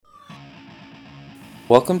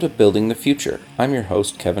Welcome to Building the Future. I'm your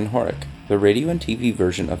host, Kevin Horick. The radio and TV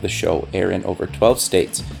version of the show air in over 12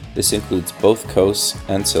 states. This includes both coasts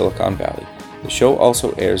and Silicon Valley. The show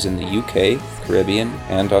also airs in the UK, Caribbean,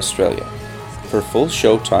 and Australia. For full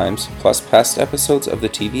show times, plus past episodes of the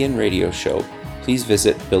TV and radio show, please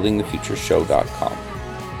visit buildingthefutureshow.com.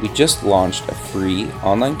 We just launched a free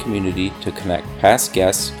online community to connect past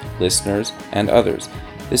guests, listeners, and others.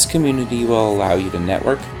 This community will allow you to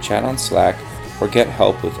network, chat on Slack, or get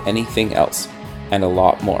help with anything else, and a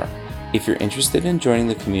lot more. If you're interested in joining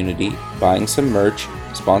the community, buying some merch,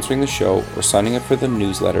 sponsoring the show, or signing up for the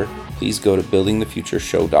newsletter, please go to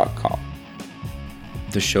buildingthefutureshow.com.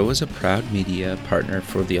 The show is a proud media partner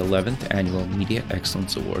for the 11th Annual Media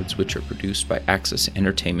Excellence Awards, which are produced by Access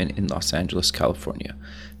Entertainment in Los Angeles, California.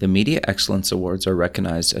 The Media Excellence Awards are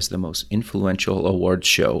recognized as the most influential awards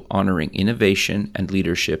show honoring innovation and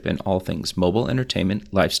leadership in all things mobile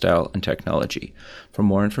entertainment, lifestyle, and technology. For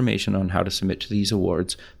more information on how to submit to these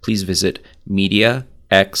awards, please visit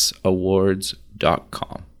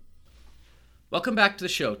MediaXAwards.com. Welcome back to the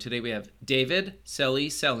show. Today we have David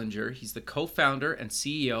Selle-Selinger. He's the co-founder and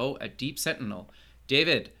CEO at Deep Sentinel.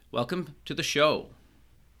 David, welcome to the show.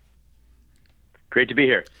 Great to be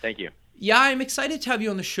here. Thank you. Yeah, I'm excited to have you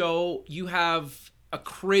on the show. You have a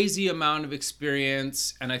crazy amount of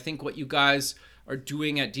experience, and I think what you guys are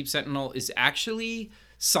doing at Deep Sentinel is actually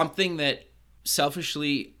something that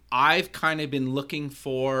selfishly I've kind of been looking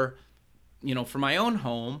for, for my own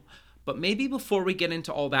home. But maybe before we get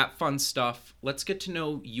into all that fun stuff, let's get to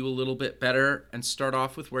know you a little bit better and start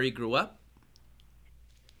off with where you grew up.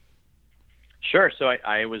 Sure. So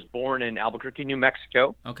I was born in Albuquerque, New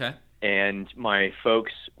Mexico. Okay. And my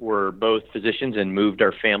folks were both physicians and moved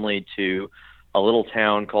our family to a little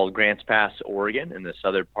town called Grants Pass, Oregon, in the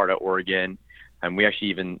southern part of Oregon. And we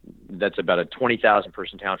actually that's about a 20,000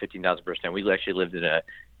 person town, 15,000 person town. We actually lived in a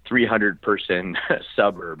 300 person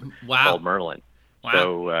suburb called Merlin. Wow.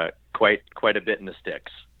 So quite a bit in the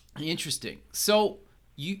sticks. Interesting. So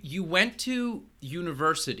you went to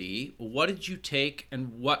university. What did you take,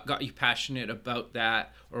 and what got you passionate about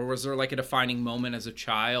that? Or was there like a defining moment as a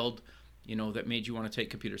child, that made you want to take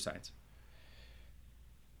computer science?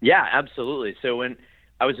 Yeah, absolutely. So when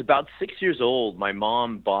I was about 6 years old, my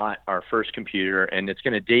mom bought our first computer, and it's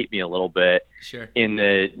going to date me a little bit. Sure.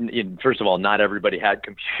 First of all, not everybody had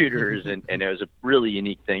computers, and it was a really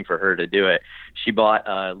unique thing for her to do it. She bought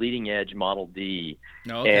a leading edge Model D.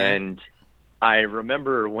 Okay. And I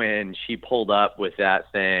remember when she pulled up with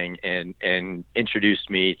that thing and introduced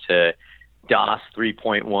me to DOS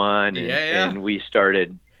 3.1, and we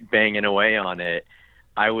started banging away on it.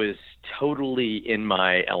 I was totally in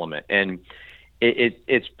my element. And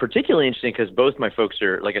it's particularly interesting because both my folks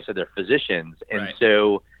are, like I said, they're physicians. And right.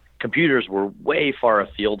 So computers were way far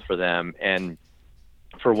afield for them. And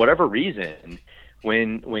for whatever reason,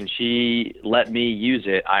 when she let me use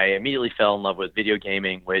it, I immediately fell in love with video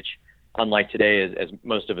gaming, which, unlike today, as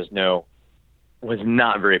most of us know, was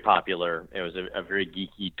not very popular. It was a very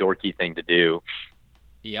geeky, dorky thing to do.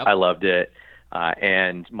 Yep. I loved it.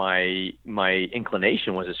 And my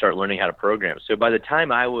inclination was to start learning how to program. So by the time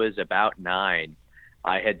I was about 9,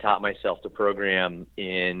 I had taught myself to program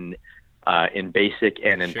in BASIC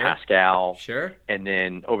and in Pascal. Sure. And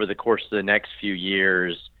then over the course of the next few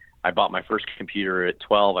years, I bought my first computer at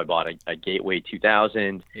 12. I bought a Gateway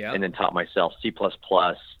 2000, and then taught myself C++.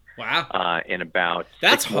 Wow. In about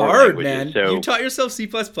that's 6 more hard, languages. man. So, you taught yourself C++?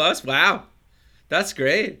 Wow. That's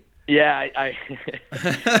great. Yeah,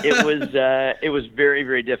 it was very,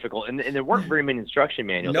 very difficult, and there weren't very many instruction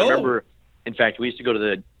manuals. No. I remember, in fact, we used to go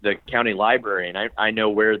to the county library, and I know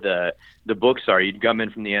where the books are. You'd come in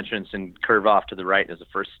from the entrance and curve off to the right. There's the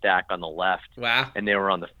first stack on the left. Wow. And they were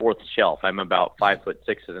on the 4th shelf. I'm about 5'6"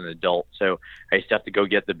 as an adult, so I used to have to go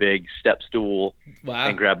get the big step stool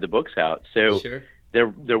and grab the books out. So. Sure.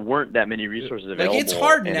 There weren't that many resources available. Like, it's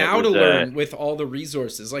hard now to learn with all the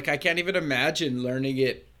resources. Like, I can't even imagine learning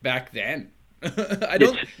it back then.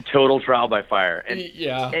 It's total trial by fire. And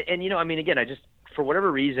yeah. And again, I just, for whatever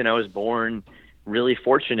reason, I was born really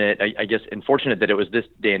fortunate, I guess, and fortunate that it was this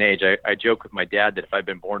day and age. I joke with my dad that if I'd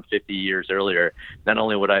been born 50 years earlier, not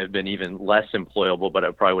only would I have been even less employable, but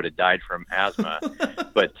I probably would have died from asthma.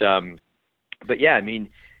 But yeah,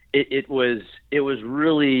 it was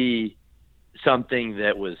really something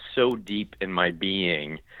that was so deep in my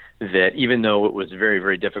being that even though it was very,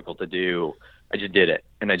 very difficult to do, I just did it,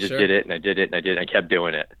 and I just did it, and I did it, and I did it, and I kept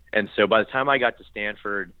doing it. And so by the time I got to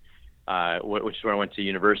Stanford, which is where I went to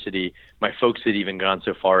university, my folks had even gone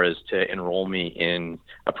so far as to enroll me in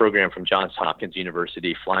a program from Johns Hopkins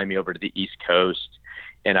University, fly me over to the East Coast,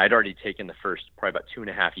 and I'd already taken the first probably about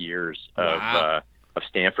 2.5 years of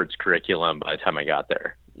Stanford's curriculum by the time I got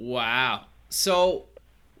there. Wow. So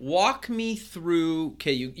walk me through,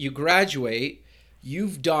 okay, you graduate,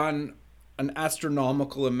 you've done an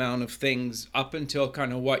astronomical amount of things up until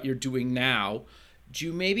kind of what you're doing now. Do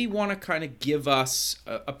you maybe want to kind of give us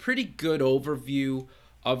a pretty good overview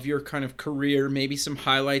of your kind of career, maybe some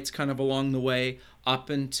highlights kind of along the way up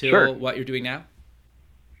until what you're doing now?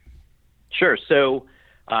 Sure. So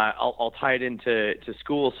I'll tie it into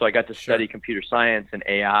school. So I got to study computer science and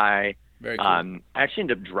AI. Very cool. I actually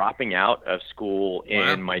ended up dropping out of school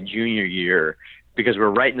in my junior year because we're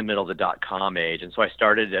right in the middle of the dot-com age. And so I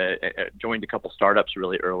joined a couple startups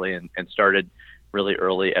really early and started really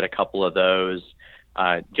early at a couple of those.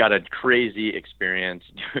 Got a crazy experience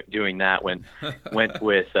doing that. Went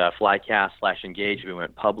with Flycast/Engage. We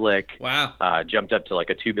went public. Wow. Jumped up to like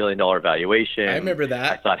a $2 billion valuation. I remember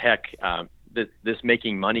that. I thought, heck, this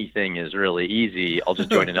making money thing is really easy. I'll just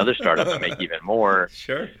join another startup and make even more.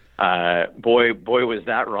 Sure. Boy, was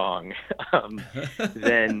that wrong.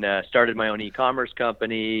 Then started my own e-commerce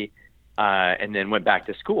company, and then went back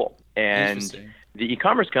to school. And the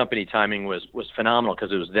e-commerce company timing was phenomenal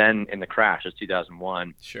because it was then in the crash. It was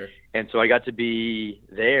 2001. Sure. And so I got to be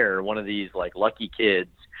there, one of these like lucky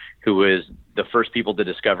kids who was the first people to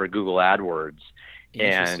discover Google AdWords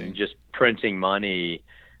and just printing money,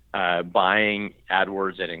 buying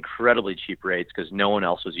AdWords at incredibly cheap rates because no one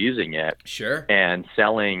else was using it. Sure. And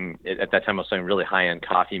selling, at that time I was selling really high-end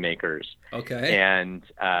coffee makers. Okay. And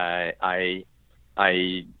I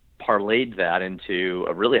parlayed that into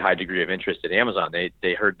a really high degree of interest at Amazon.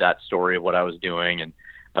 They heard that story of what I was doing, and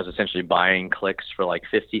I was essentially buying clicks for like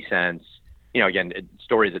 50 cents. You know, again,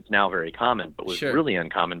 stories that's now very common, but was really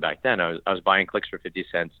uncommon back then. I was buying clicks for 50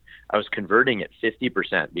 cents. I was converting at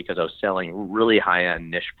 50% because I was selling really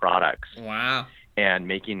high-end niche products. Wow. And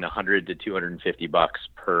making $100 to $250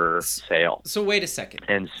 per sale. So wait a second.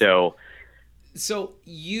 And so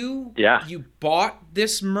you bought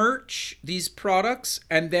this merch, these products,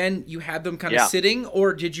 and then you had them kind of sitting,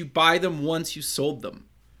 or did you buy them once you sold them?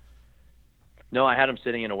 No, I had them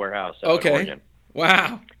sitting in a warehouse up in Oregon.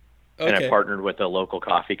 Wow. Okay. And I partnered with a local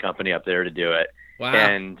coffee company up there to do it. Wow.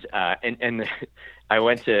 And I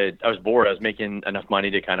was bored. I was making enough money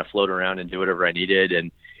to kind of float around and do whatever I needed.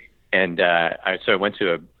 So I went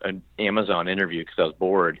to an Amazon interview because I was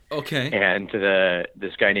bored. Okay. And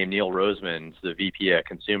this guy named Neil Roseman, the VP of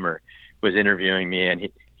Consumer, was interviewing me, and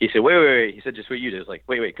he said, wait. He said, just what you did. I was like,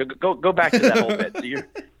 wait, go back to that whole bit. So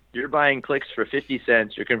you're buying clicks for 50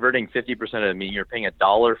 cents. You're converting 50% of them. You're paying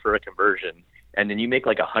 $1 for a conversion. And then you make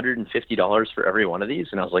like $150 for every one of these.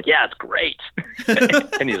 And I was like, yeah, it's great.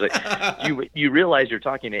 And he's like, you realize you're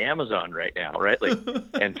talking to Amazon right now, right? Like,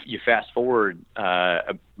 and you fast forward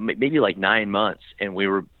maybe like 9 months, and we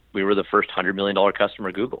were the first $100 million customer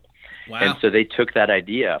of Google. Wow. And so they took that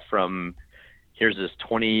idea from, here's this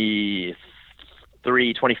 24,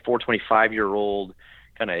 25-year-old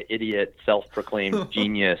kind of idiot, self-proclaimed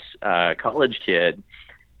genius college kid,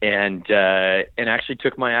 and actually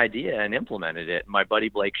took my idea and implemented it. My buddy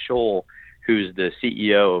Blake Scholl, who's the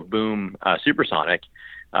CEO of Boom Supersonic,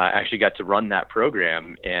 actually got to run that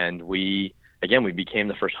program. And we became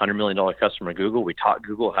the first $100 million customer of Google. We taught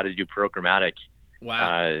Google how to do programmatic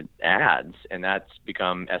ads, and that's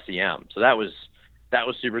become SEM. So that was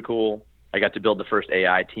super cool. I got to build the first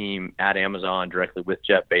AI team at Amazon directly with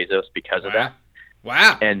Jeff Bezos because of that.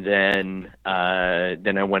 Wow. And then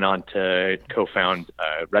I went on to co-found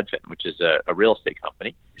Redfin, which is a real estate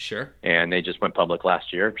company. Sure. And they just went public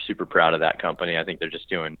last year. Super proud of that company. I think they're just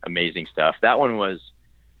doing amazing stuff. That one was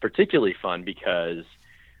particularly fun because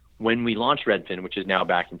when we launched Redfin, which is now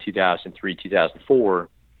back in 2003, 2004,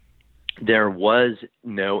 there was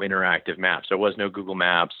no interactive maps. There was no Google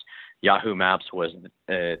Maps. Yahoo Maps was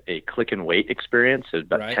a click and wait experience. It was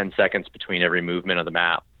about 10 seconds between every movement of the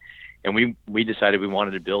map. And we decided we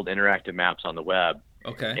wanted to build interactive maps on the web,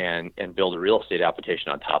 and build a real estate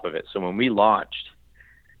application on top of it. So when we launched,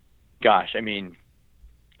 I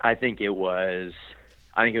think it was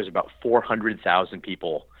about 400,000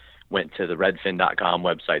 people went to the Redfin.com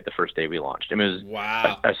website the first day we launched. It was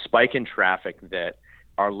a spike in traffic that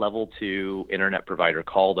our level 2 internet provider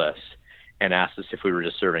called us and asked us if we were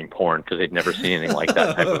just serving porn because they'd never seen anything like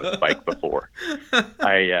that type of a spike before.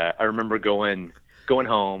 I remember going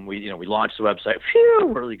home, we launched the website. Phew,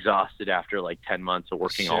 we're exhausted after like 10 months of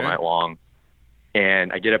working all night long.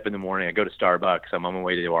 And I get up in the morning, I go to Starbucks. I'm on my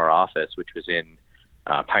way to our office, which was in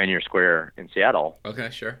Pioneer Square in Seattle. Okay,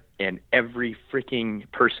 sure. And every freaking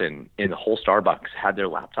person in the whole Starbucks had their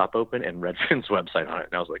laptop open and Redfin's website on it.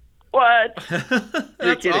 And I was like, what?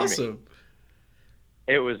 That's awesome.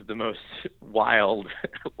 it was the most wild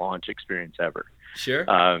launch experience ever. Sure.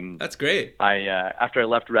 That's great. After I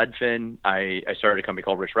left Redfin, I started a company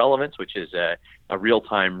called Rich Relevance, which is a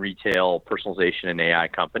real-time retail personalization and AI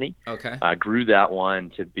company. Okay. Grew that one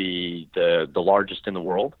to be the largest in the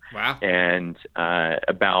world. Wow. And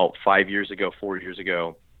about 4 years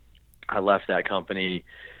ago, I left that company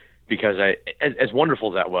because as wonderful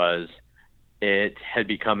as that was, it had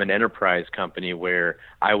become an enterprise company where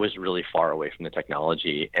I was really far away from the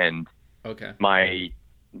technology, and okay. my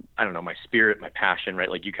spirit, my passion, right?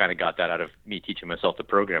 Like you kind of got that out of me teaching myself to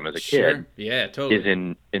program as a Sure. kid. Yeah, totally.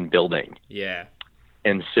 Is in building. Yeah.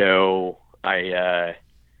 And so I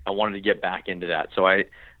wanted to get back into that. So I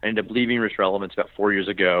ended up leaving Rich Relevance about 4 years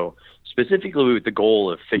ago, specifically with the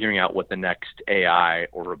goal of figuring out what the next AI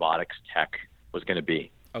or robotics tech was going to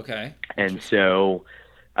be. Okay. And so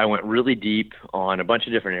I went really deep on a bunch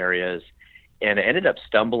of different areas, and I ended up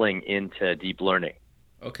stumbling into deep learning.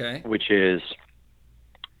 Okay. Which is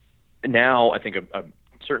now, I think,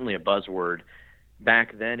 certainly a buzzword.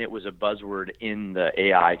 Back then, it was a buzzword in the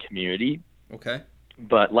AI community. Okay.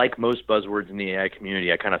 But like most buzzwords in the AI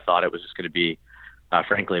community, I kind of thought it was just going to be,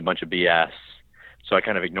 frankly, a bunch of BS. So I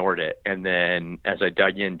kind of ignored it. And then as I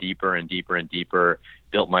dug in deeper and deeper and deeper,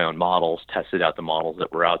 built my own models, tested out the models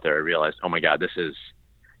that were out there, I realized, oh my God, this is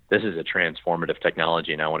a transformative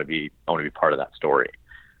technology, and I want to be part of that story.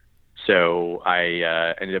 So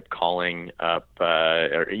I ended up calling up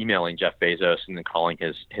or emailing Jeff Bezos, and then calling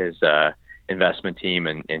his investment team,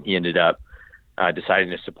 and he ended up deciding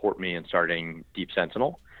to support me in starting Deep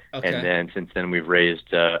Sentinel. Okay. And then since then, we've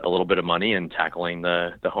raised a little bit of money in tackling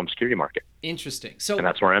the home security market. Interesting. And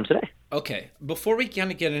that's where I am today. Okay. Before we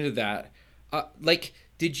kind of get into that,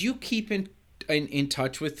 did you keep in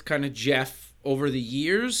touch with kind of Jeff over the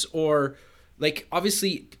years, or like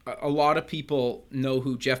obviously a lot of people know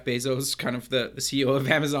who Jeff Bezos, kind of the CEO of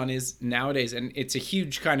Amazon, is nowadays, and it's a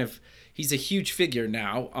huge he's a huge figure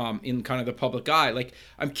now in kind of the public eye. Like,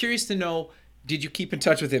 I'm curious to know, did you keep in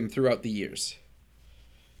touch with him throughout the years?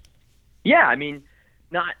 Yeah, I mean,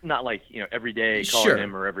 not like, every day calling Sure.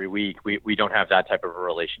 him or every week. We don't have that type of a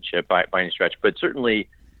relationship by any stretch, but certainly,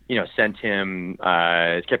 sent him,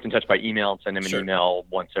 kept in touch by email, and send him an Sure. email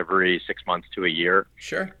once every 6 months to a year.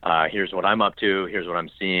 Sure. Here's what I'm up to. Here's what I'm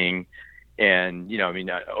seeing. And,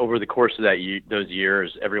 over the course of those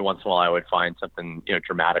years, every once in a while I would find something,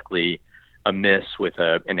 dramatically amiss with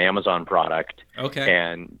an Amazon product. Okay.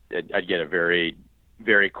 And I'd get a very,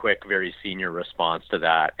 very quick, very senior response to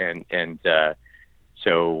that. And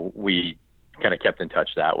so we kind of kept in touch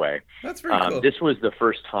that way. That's very cool. This was the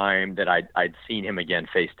first time that I'd seen him again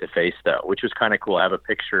face to face, though, which was kind of cool. I have a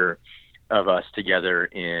picture of us together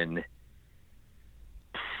in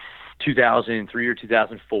 2003 or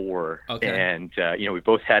 2004. Okay. And, we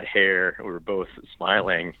both had hair. We were both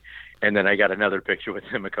smiling. And then I got another picture with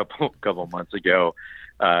him a couple months ago.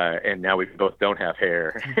 And now we both don't have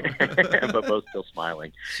hair, but both still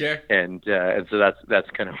smiling. Sure. And so that's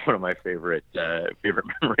kind of one of my favorite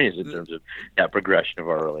memories in terms of that progression of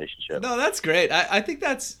our relationship. No, that's great. I think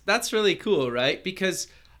that's really cool, right? Because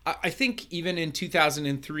I think even in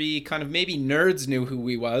 2003, kind of maybe nerds knew who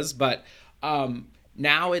he was, but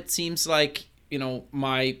now it seems like,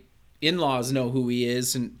 my in-laws know who he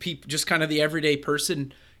is, and people, just kind of the everyday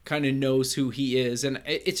person, kind of knows who he is. And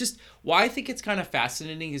it's just why I think it's kind of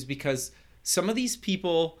fascinating is because some of these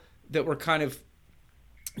people that were kind of,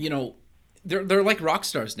 they're like rock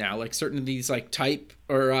stars now, like certain of these like type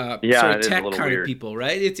or sort of tech kind of people,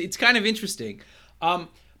 right? It's kind of interesting.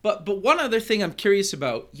 But one other thing I'm curious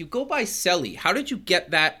about, you go by Selly. How did you get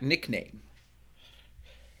that nickname?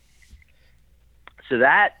 So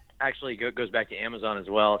that actually goes back to Amazon as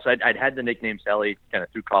well. So I'd had the nickname Selly kind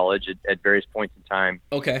of through college at various points in time.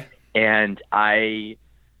 Okay. And I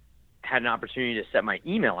had an opportunity to set my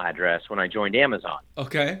email address when I joined Amazon.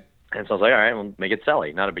 Okay. And so I was like, all right, well, make it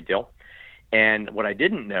Selly. Not a big deal. And what I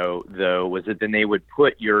didn't know, though, was that then they would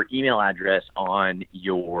put your email address on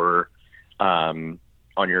your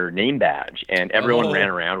name badge. And everyone ran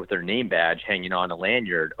around with their name badge hanging on a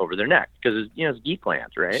lanyard over their neck because, it's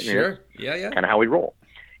Geekland, right? Sure. Yeah. Kind of how we roll.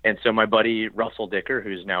 And so my buddy Russell Dicker,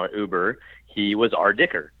 who's now at Uber, he was R.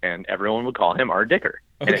 Dicker, and everyone would call him R. Dicker.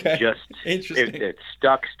 And okay. it just it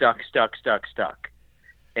stuck.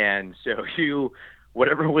 And so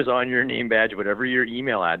whatever was on your name badge, whatever your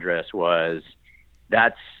email address was,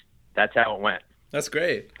 that's how it went. That's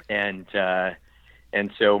great. And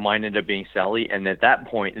so mine ended up being Selly. And at that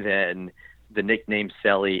point, then the nickname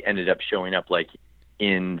Selly ended up showing up like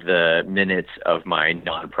in the minutes of my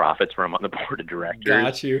nonprofits where I'm on the board of directors.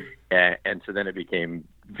 Got you. And so then it became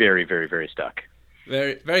very, very, very stuck.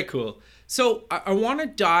 Very, very cool. So I want to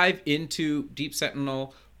dive into Deep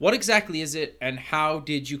Sentinel. What exactly is it, and how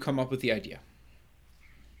did you come up with the idea?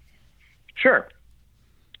 Sure.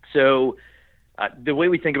 So the way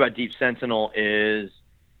we think about Deep Sentinel is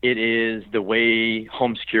it is the way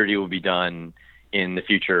home security will be done in the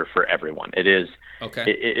future for everyone. It is,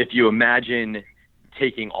 Okay. if you imagine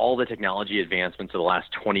taking all the technology advancements of the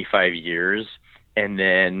last 25 years and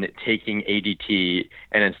then taking ADT,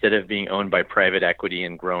 and instead of being owned by private equity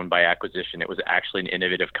and grown by acquisition, it was actually an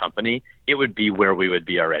innovative company, it would be where we would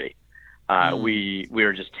be already. We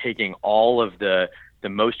are just taking all of the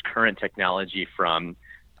most current technology from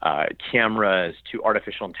cameras to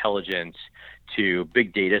artificial intelligence to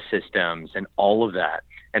big data systems and all of that,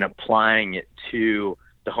 and applying it to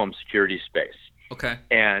the home security space. Okay.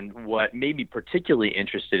 And what made me particularly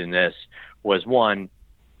interested in this was, one,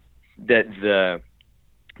 that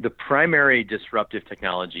the primary disruptive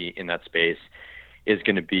technology in that space is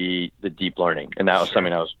going to be the deep learning. And that was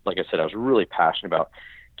something like I said, I was really passionate about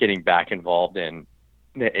getting back involved in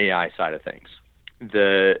the AI side of things.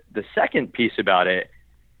 The second piece about it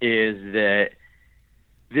is that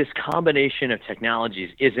this combination of technologies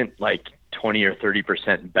isn't like 20 or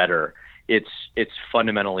 30% better. It's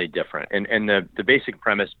fundamentally different. And the basic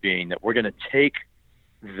premise being that we're going to take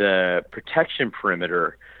the protection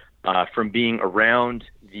perimeter from being around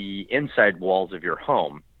the inside walls of your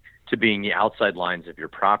home to being the outside lines of your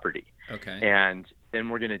property. Okay. And then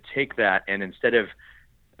we're going to take that, and instead of,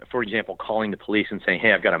 for example, calling the police and saying,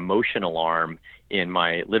 hey, I've got a motion alarm in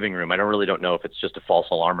my living room, I don't know if it's just a false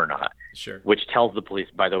alarm or not. Sure. Which tells the police,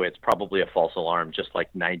 by the way, it's probably a false alarm, just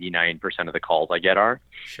like 99% of the calls I get are.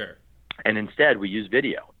 Sure. And instead, we use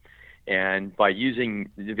video. And by using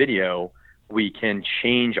the video, we can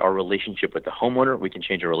change our relationship with the homeowner. We can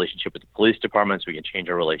change our relationship with the police departments. We can change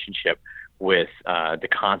our relationship with the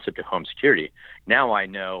concept of home security. Now I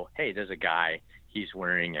know, hey, there's a guy, he's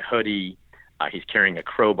wearing a hoodie, he's carrying a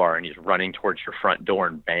crowbar, and he's running towards your front door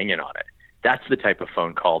and banging on it. That's the type of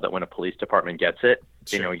phone call that when a police department gets it,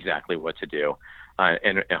 they know exactly what to do.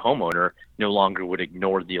 And a homeowner no longer would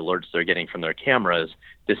ignore the alerts they're getting from their cameras.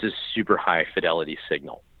 This is super high fidelity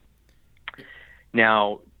signal.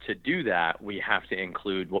 Now, to do that, we have to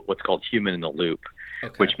include what's called human in the loop,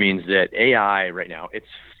 which means that AI right now, it's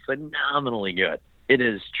phenomenally good. It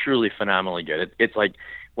is truly phenomenally good. It's like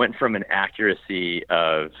went from an accuracy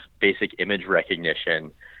of basic image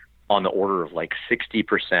recognition on the order of like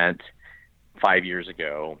 60% 5 years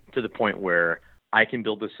ago to the point where I can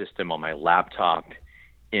build a system on my laptop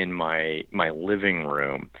in my living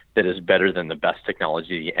room that is better than the best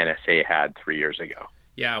technology the NSA had 3 years ago.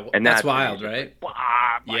 Yeah, and that's wild, right?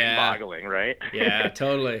 Mind-boggling, right? Yeah,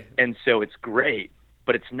 totally. And so it's great,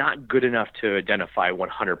 but it's not good enough to identify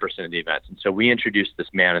 100% of the events. And so we introduced this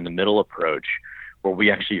man-in-the-middle approach where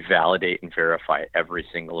we actually validate and verify every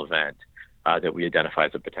single event that we identify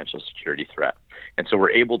as a potential security threat. And so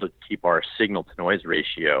we're able to keep our signal-to-noise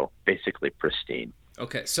ratio basically pristine.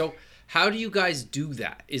 Okay, so how do you guys do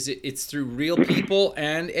that? It's through real people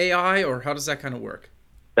and AI, or how does that kind of work?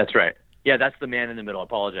 That's right. Yeah, that's the man in the middle. I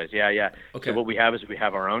apologize. Yeah. Okay. So what we have is we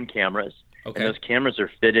have our own cameras. Okay. And those cameras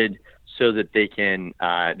are fitted so that they can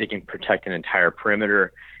protect an entire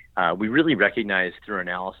perimeter. We really recognize through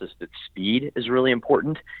analysis that speed is really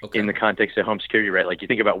important in the context of home security, right? Like you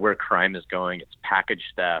think about where crime is going, it's package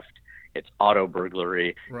theft, it's auto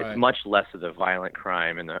burglary. Right. It's much less of the violent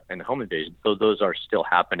crime and the home invasion. So those are still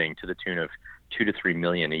happening to the tune of 2 to 3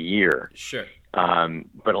 million a year. Sure.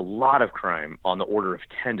 But a lot of crime on the order of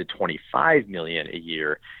 10 to 25 million a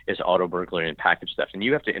year is auto burglary and package theft. And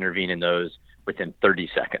you have to intervene in those within 30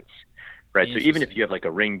 seconds, right? So even if you have like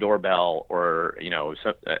a Ring doorbell or,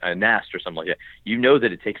 a Nest or something like that, you know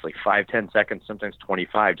that it takes like 5, 10 seconds, sometimes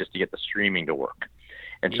 25 just to get the streaming to work.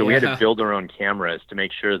 And so we had to build our own cameras to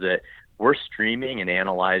make sure that we're streaming and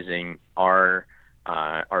analyzing our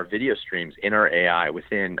video streams in our AI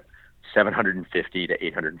within 750 to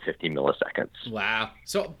 850 milliseconds. Wow.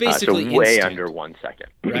 So basically way instant, under 1 second.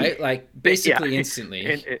 Right? Like basically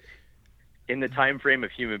instantly. In the time frame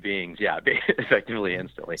of human beings, effectively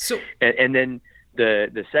instantly. So, and then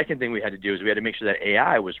the second thing we had to do is we had to make sure that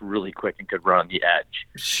AI was really quick and could run on the edge.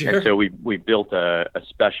 Sure. And so we built a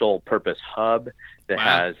special purpose hub that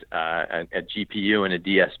has a GPU and a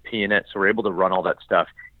DSP in it. So we're able to run all that stuff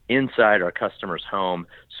inside our customer's home.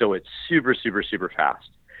 So it's super, super, super fast.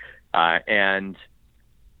 And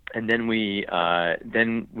then we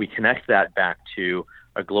connect that back to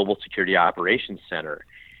a global security operations center.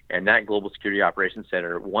 And that global security operations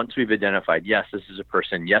center, once we've identified, yes, this is a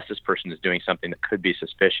person, yes, this person is doing something that could be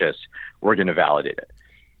suspicious, we're going to validate it.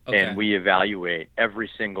 Okay. And we evaluate every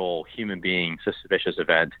single human being suspicious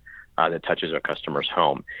event that touches our customer's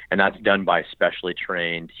home. And that's done by specially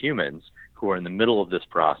trained humans who are in the middle of this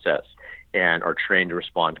process and are trained to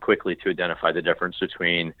respond quickly to identify the difference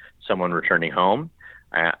between someone returning home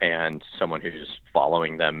and someone who's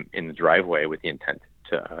following them in the driveway with the intent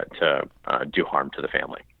to do harm to the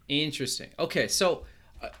family. Interesting. Okay, so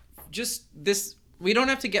just this, we don't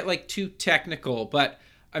have to get like too technical, but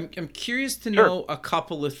I'm curious to know a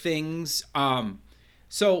couple of things.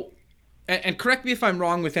 So, and correct me if I'm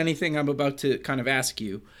wrong with anything I'm about to kind of ask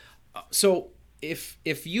you. So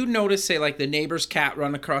if you notice, say, like the neighbor's cat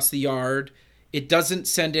run across the yard, it doesn't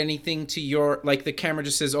send anything to your, like the camera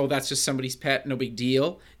just says, oh, that's just somebody's pet, no big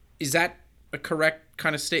deal. Is that a correct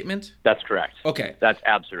kind of statement? That's correct. Okay. That's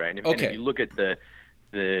absolutely right. And if you look at the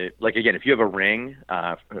like, again, if you have a Ring,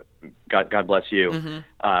 God bless you,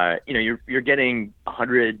 you're getting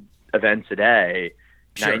 100 events a day,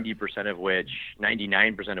 Sure.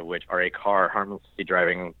 99% of which are a car harmlessly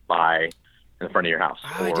driving by in the front of your house,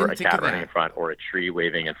 or a cat running in front, or a tree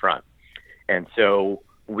waving in front. And so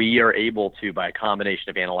we are able to, by a combination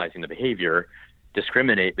of analyzing the behavior,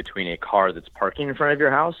 discriminate between a car that's parking in front of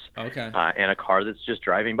your house and a car that's just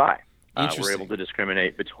driving by. We're able to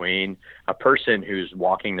discriminate between a person who's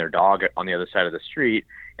walking their dog on the other side of the street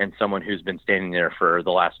and someone who's been standing there for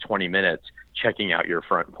the last 20 minutes checking out your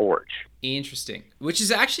front porch. Interesting. Which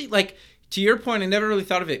is actually, like, to your point, I never really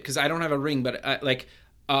thought of it because I don't have a Ring, but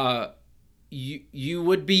you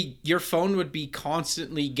would be, your phone would be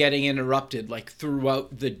constantly getting interrupted, like,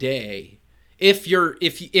 throughout the day. If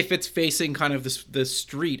it's facing kind of the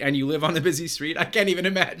street and you live on a busy street, I can't even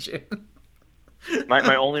imagine.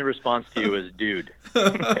 My only response to you is, dude.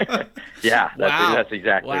 Yeah, that's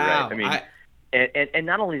exactly right. I mean, and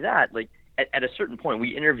not only that, like at a certain point,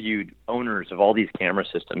 we interviewed owners of all these camera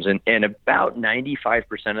systems, and about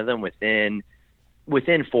 95% of them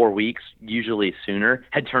within 4 weeks, usually sooner,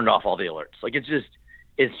 had turned off all the alerts. Like it's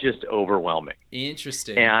just overwhelming.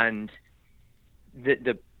 Interesting. And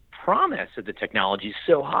the promise of the technology is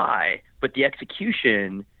so high, but the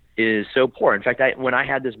execution is so poor. In fact, when I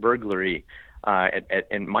had this burglary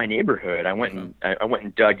in my neighborhood, I went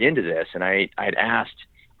and dug into this, and I had asked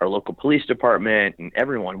our local police department and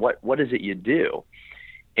everyone, what is it you do?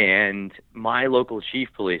 And my local chief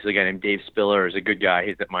police, a guy named Dave Spiller, is a good guy.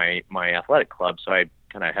 He's at my athletic club, so I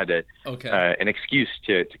kind of had an excuse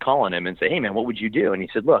to call on him and say, hey man, what would you do? And he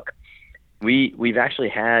said, look, we've actually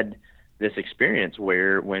had this experience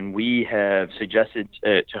where when we have suggested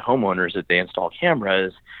to homeowners that they install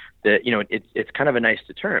cameras, that it's kind of a nice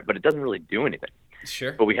deterrent, but it doesn't really do anything.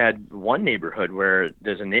 Sure. But we had one neighborhood where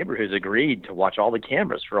there's a neighbor who's agreed to watch all the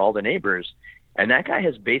cameras for all the neighbors, and that guy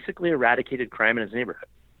has basically eradicated crime in his neighborhood.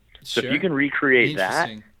 So if you can recreate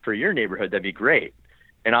that for your neighborhood, that'd be great.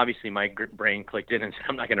 And obviously my brain clicked in and said,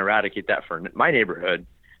 I'm not going to eradicate that for my neighborhood.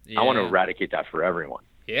 Yeah. I want to eradicate that for everyone.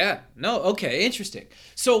 Yeah. No. Okay. Interesting.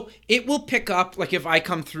 So it will pick up, like if I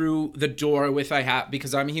come through the door with a hat,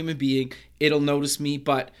 because I'm a human being, it'll notice me,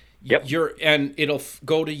 but and it'll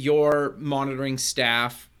go to your monitoring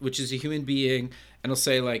staff, which is a human being, and it'll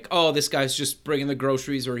say like, oh, this guy's just bringing the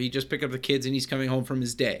groceries, or he just picked up the kids and he's coming home from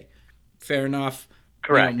his day. Fair enough.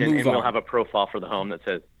 Correct. And we'll have a profile for the home that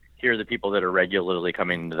says, here are the people that are regularly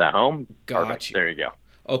coming into that home. Gotcha. There you go.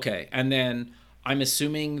 Okay. And then I'm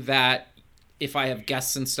assuming that if I have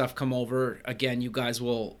guests and stuff come over, again, you guys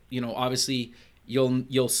will, obviously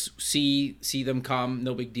you'll see them come,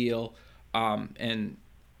 no big deal. And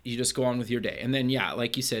you just go on with your day. And then, yeah,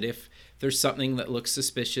 like you said, if there's something that looks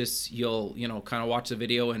suspicious, you'll, kind of watch the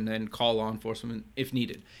video and then call law enforcement if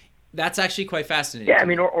needed. That's actually quite fascinating. Yeah, I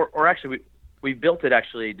mean, or actually, we built it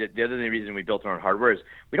actually. The other reason we built our own hardware is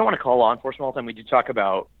we don't want to call law enforcement all the time. We do talk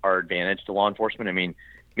about our advantage to law enforcement. I mean,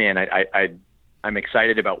 man, I'm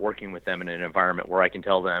excited about working with them in an environment where I can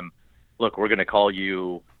tell them, look, we're going to call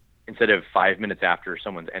you instead of 5 minutes after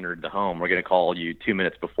someone's entered the home, we're going to call you 2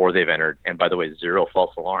 minutes before they've entered. And by the way, 0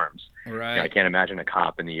 false alarms. Right. I can't imagine a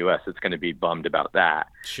cop in the U.S. that's going to be bummed about that.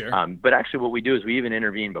 Sure. But actually what we do is we even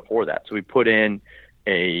intervene before that. So we put in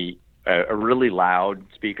a really loud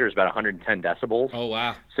speaker. It's about 110 decibels. Oh,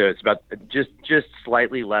 wow. So it's about just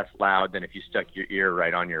slightly less loud than if you stuck your ear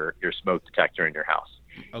right on your smoke detector in your house.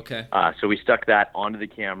 Okay. So we stuck that onto the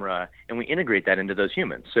camera, and we integrate that into those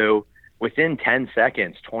humans. So within 10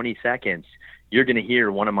 seconds, 20 seconds, you're going to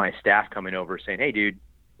hear one of my staff coming over saying, hey, dude,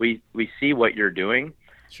 we see what you're doing.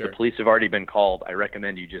 Sure. The police have already been called. I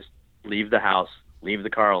recommend you just leave the house, leave the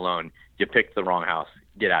car alone. You picked the wrong house.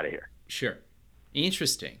 Get out of here. Sure.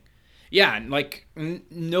 Interesting. Yeah, and like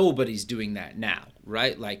nobody's doing that now,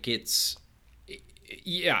 right? Like it's,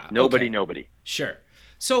 yeah. Nobody. Sure.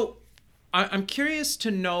 So I'm curious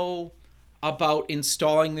to know about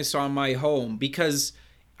installing this on my home, because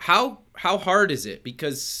how hard is it?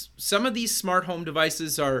 Because some of these smart home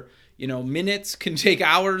devices are, minutes, can take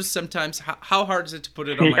hours sometimes. How hard is it to put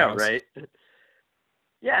it on my house? Right.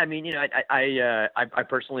 Yeah, I mean, I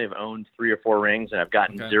personally have owned 3 or 4 rings, and I've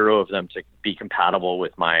gotten 0 of them to be compatible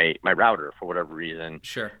with my router for whatever reason.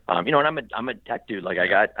 Sure. And I'm a tech dude. Like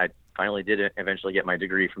I finally did eventually get my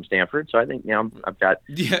degree from Stanford, so I think I've got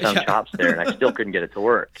some chops there, and I still couldn't get it to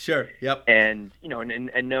work. Sure. Yep. And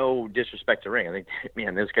and no disrespect to Ring, I think,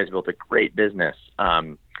 man, those guys built a great business,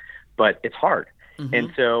 but it's hard. Mm-hmm.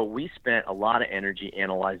 And so we spent a lot of energy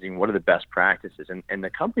analyzing what are the best practices. And the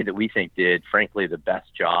company that we think did, frankly, the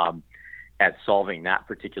best job at solving that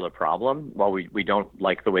particular problem, while we don't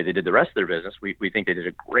like the way they did the rest of their business, we think they did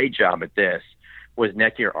a great job at this, was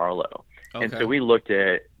Netgear Arlo. Okay. And so we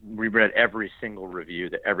read every single review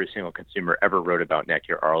that every single consumer ever wrote about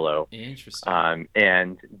Netgear Arlo. Interesting.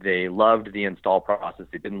 And they loved the install process.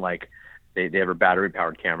 They didn't like, they have a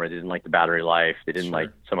battery-powered camera. They didn't like the battery life. They didn't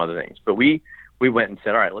like some other things. But we went and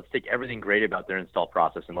said, all right, let's take everything great about their install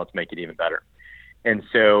process and let's make it even better. And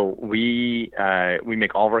so we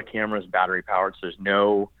make all of our cameras battery powered. So there's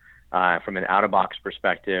no, from an out-of-box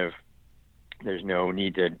perspective, there's no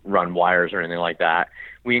need to run wires or anything like that.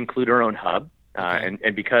 We include our own hub. And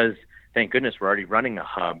because, thank goodness, we're already running a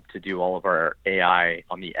hub to do all of our AI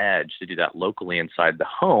on the edge, to do that locally inside the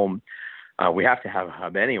home, we have to have a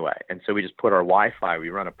hub anyway. And so we just put our Wi-Fi, we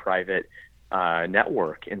run a private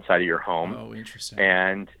network inside of your home. Oh, interesting.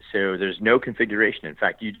 And so there's no configuration. In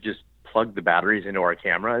fact, you just plug the batteries into our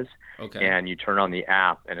cameras, and you turn on the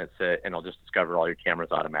app, and and it'll just discover all your cameras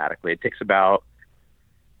automatically. It takes about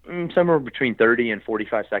somewhere between 30 and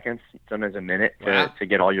 45 seconds, sometimes a minute, to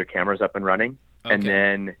get all your cameras up and running. Okay. And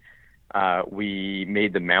then we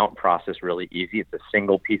made the mount process really easy. It's a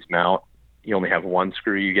single piece mount. You only have one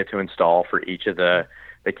screw you get to install for each of the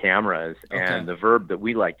cameras. And the verb that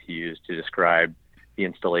we like to use to describe the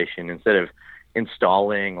installation, instead of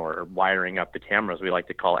installing or wiring up the cameras, we like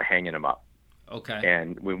to call it hanging them up. Okay.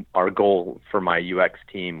 And our goal for my UX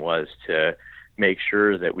team was to make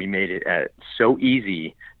sure that we made it so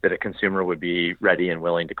easy that a consumer would be ready and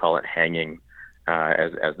willing to call it hanging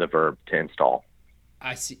as the verb to install.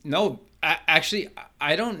 I see. No, actually,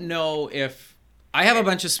 I don't know if I have a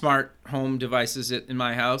bunch of smart home devices in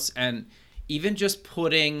my house, and even just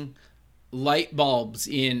putting light bulbs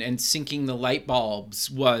in and syncing the light bulbs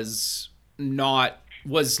was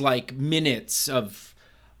like minutes of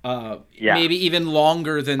maybe even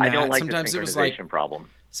longer than that. I don't like sometimes the it was like problem.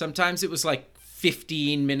 Sometimes it was like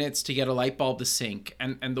 15 minutes to get a light bulb to sync.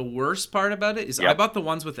 And the worst part about it is I bought the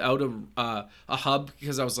ones without a hub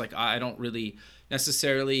because I was like, I don't really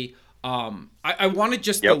necessarily I wanted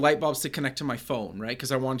just the light bulbs to connect to my phone, right?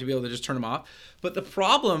 Because I wanted to be able to just turn them off. But the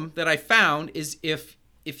problem that I found is if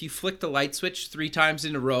you flick the light switch 3 times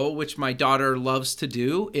in a row, which my daughter loves to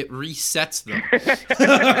do, it resets them.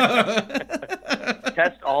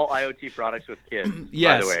 Test all IoT products with kids,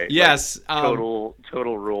 yes, by the way. Yes.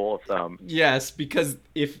 Total rule of thumb. Yes, because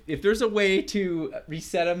if there's a way to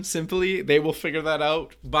reset them simply, they will figure that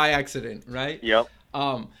out by accident, right? Yep.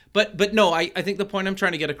 But no, I think the point I'm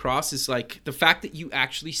trying to get across is like the fact that you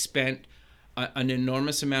actually spent an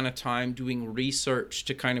enormous amount of time doing research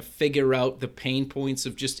to kind of figure out the pain points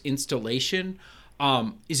of just installation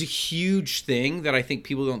is a huge thing that I think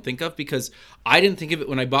people don't think of, because I didn't think of it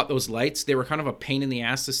when I bought those lights. They were kind of a pain in the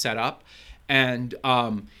ass to set up. And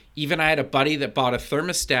even I had a buddy that bought a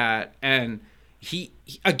thermostat, and he's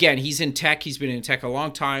in tech. He's been in tech a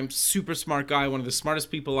long time, super smart guy, one of the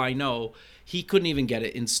smartest people I know. He couldn't even get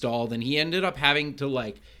it installed, and he ended up having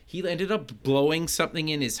to he ended up blowing something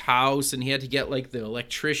in his house, and he had to get like the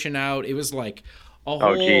electrician out. It was like a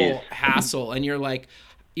whole hassle. And you're like,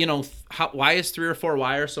 why is 3 or 4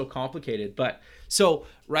 wires so complicated? But so,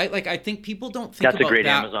 right, like I think people don't think about that. That's a great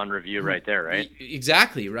Amazon review right there, right?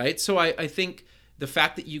 Exactly, right? So I think the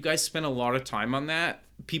fact that you guys spent a lot of time on that,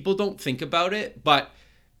 people don't think about it, but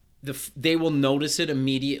they will notice it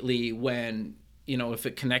immediately when, if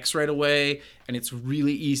it connects right away and it's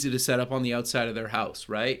really easy to set up on the outside of their house,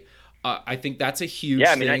 right? I think that's a huge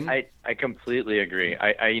thing. I completely agree.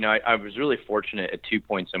 I was really fortunate at 2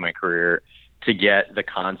 points in my career to get the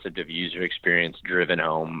concept of user experience driven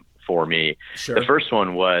home for me. Sure. The first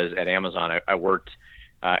one was at Amazon. I worked,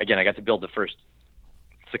 again, I got to build the first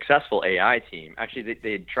successful AI team. Actually,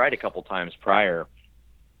 they had tried a couple times prior,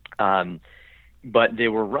 but they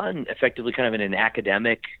were run effectively kind of in an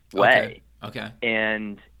academic way. Okay.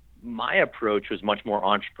 And my approach was much more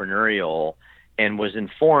entrepreneurial and was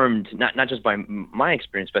informed not just by my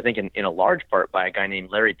experience, but I think in a large part by a guy named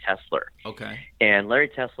Larry Tesler. Okay. And Larry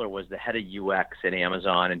Tesler was the head of UX at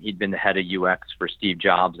Amazon, and he'd been the head of UX for Steve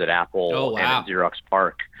Jobs at Apple and at Xerox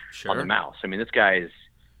PARC on the mouse. I mean, this guy's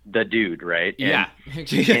the dude, right? Yeah. And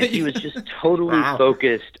he was just totally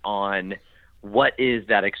focused on what is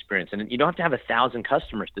that experience. And you don't have to have 1,000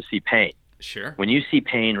 customers to see pain. Sure. When you see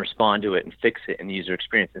pain, respond to it and fix it in the user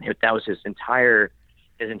experience. And that was his entire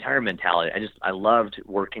mentality. I loved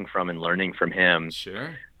working from and learning from him.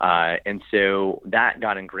 Sure. And so that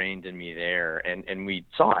got ingrained in me there. And we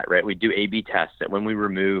saw it, right? We do A/B tests that when we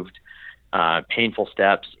removed painful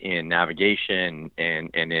steps in navigation and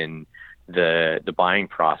in the buying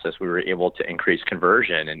process, we were able to increase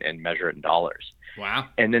conversion and measure it in dollars. Wow.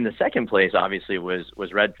 And then the second place obviously was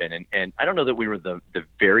Redfin. And I don't know that we were the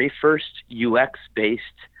very first UX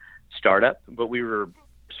based startup, but we were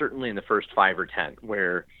certainly in the first 5 or 10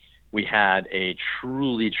 where we had a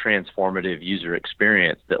truly transformative user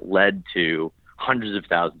experience that led to hundreds of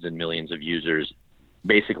thousands and millions of users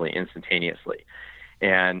basically instantaneously.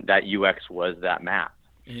 And that UX was that map.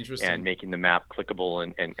 Interesting. And making the map clickable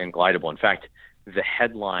and glidable. In fact, the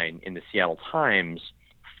headline in the Seattle Times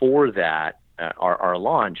for that, our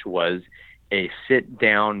launch, was a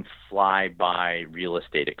sit-down, fly-by real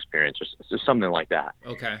estate experience, or something like that.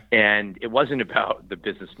 Okay. And it wasn't about the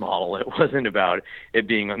business model. It wasn't about it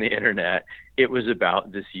being on the internet. It was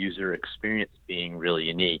about this user experience being really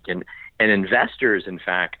unique. And investors, in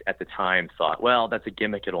fact, at the time thought, well, that's a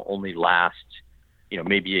gimmick. It'll only last,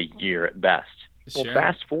 maybe a year at best. Sure. Well,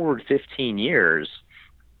 fast forward 15 years,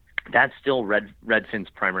 that's still Redfin's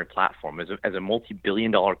primary platform. As a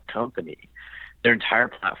multi-billion-dollar company, their entire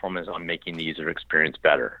platform is on making the user experience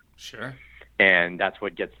better. Sure. And that's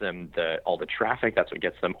what gets them all the traffic. That's what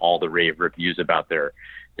gets them all the rave reviews about their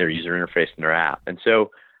user interface and their app. And so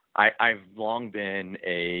I've long been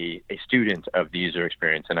a student of the user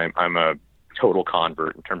experience, and I'm a total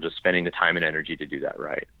convert in terms of spending the time and energy to do that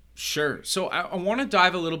right. Sure. So I want to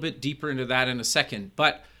dive a little bit deeper into that in a second,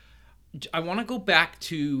 but I want to go back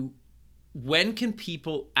to when can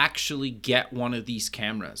people actually get one of these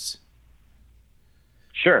cameras?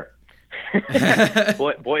 Sure.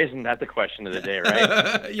 boy, isn't that the question of the day,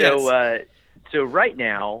 right? Yes. So right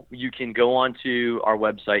now you can go onto our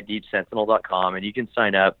website, deepsentinel.com, and you can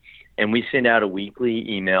sign up, and we send out a weekly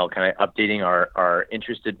email kind of updating our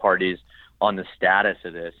interested parties on the status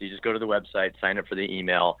of this. You just go to the website, sign up for the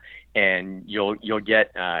email, and you'll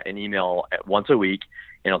get an email once a week,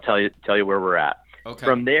 and it'll tell you where we're at. Okay.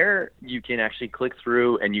 From there, you can actually click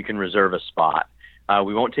through and you can reserve a spot.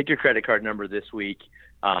 We won't take your credit card number this week,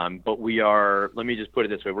 but we are. Let me just put it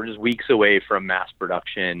this way: we're just weeks away from mass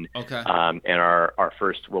production. Okay. And our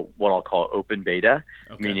first what I'll call open beta,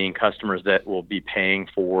 meaning customers that will be paying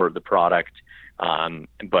for the product,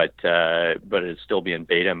 but it'll still be in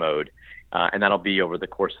beta mode. And that'll be over the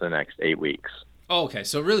course of the next 8 weeks. Oh, okay,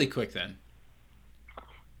 so really quick then.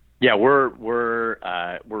 Yeah, we're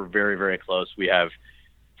very, very close. We have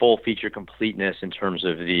full feature completeness in terms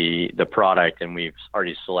of the product, and we've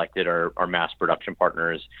already selected our mass production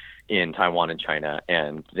partners in Taiwan and China,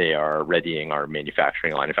 and they are readying our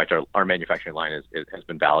manufacturing line. In fact, our manufacturing line has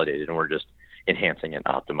been validated, and we're just enhancing and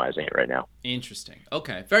optimizing it right now. Interesting.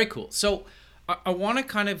 Okay, very cool. So I want to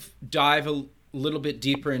kind of dive a little bit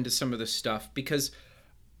deeper into some of this stuff, because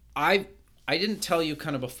I didn't tell you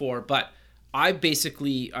kind of before, but I'm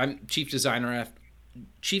chief design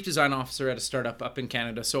officer at a startup up in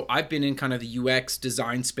Canada. So I've been in kind of the UX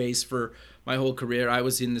design space for my whole career. I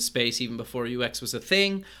was in the space even before UX was a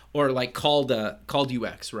thing, or like called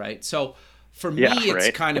UX, right? So for me,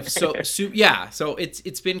 it's kind of so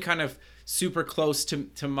it's been kind of super close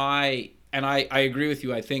to my, and I agree with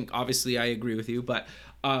you. I think obviously I agree with you, but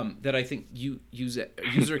that I think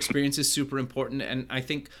user experience is super important, and I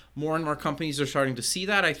think more and more companies are starting to see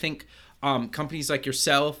that. I think companies like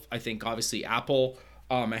yourself, I think obviously Apple,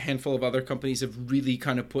 a handful of other companies have really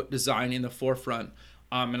kind of put design in the forefront,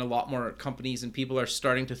 and a lot more companies and people are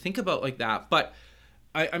starting to think about like that. But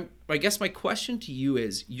I guess my question to you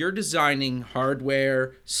is, you're designing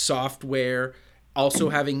hardware, software, also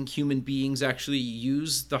having human beings actually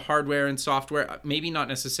use the hardware and software, maybe not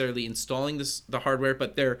necessarily installing the hardware,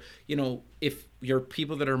 but they're, if you're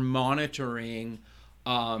people that are monitoring,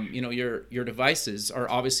 your devices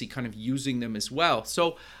are obviously kind of using them as well.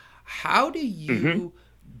 So how do you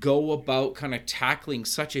go about kind of tackling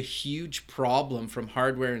such a huge problem from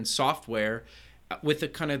hardware and software with a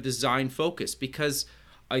kind of design focus? Because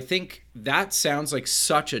I think that sounds like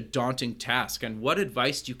such a daunting task. And what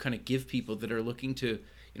advice do you kind of give people that are looking to,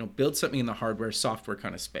 build something in the hardware, software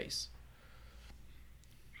kind of space?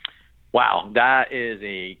 Wow, that is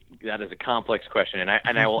a complex question,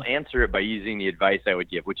 and I will answer it by using the advice I would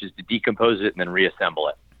give, which is to decompose it and then reassemble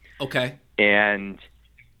it. Okay. And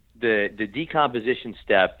the decomposition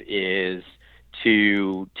step is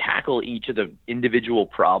to tackle each of the individual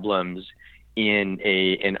problems in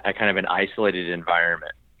a kind of an isolated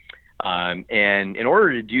environment. And in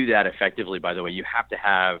order to do that effectively, by the way, you have to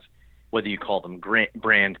have, whether you call them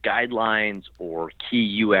brand guidelines or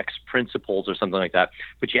key UX principles or something like that,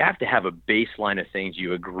 but you have to have a baseline of things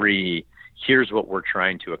you agree, here's what we're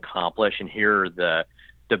trying to accomplish, and here are the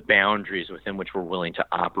boundaries within which we're willing to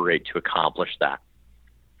operate to accomplish that.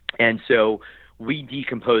 And so we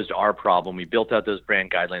decomposed our problem. We built out those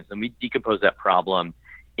brand guidelines, and we decomposed that problem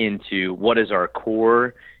into what is our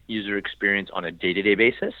core user experience on a day-to-day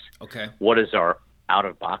basis. Okay. What is our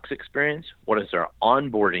out-of-box experience? What is our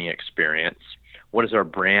onboarding experience? What is our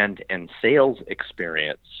brand and sales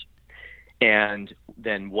experience? And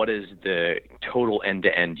then what is the total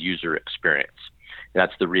end-to-end user experience?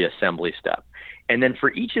 That's the reassembly step. And then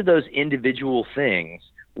for each of those individual things,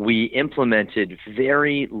 we implemented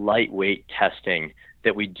very lightweight testing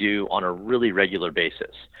that we do on a really regular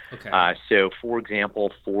basis. Okay. So, for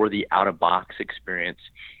example, for the out-of-box experience,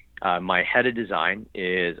 my head of design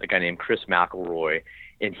is a guy named Chris McElroy,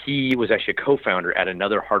 and he was actually a co-founder at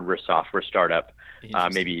another hardware software startup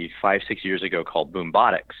maybe 5-6 years ago called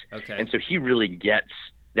Boombotics. Okay. And so he really gets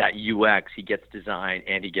that UX, he gets design,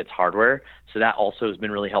 and he gets hardware. So that also has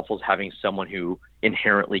been really helpful, is having someone who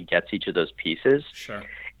inherently gets each of those pieces. Sure.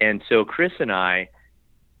 And so Chris and I,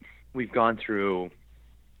 we've gone through,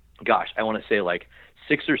 I want to say like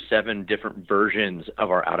 6 or 7 different versions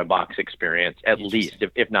of our out-of-box experience, at least,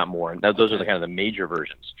 if not more. And those are the kind of the major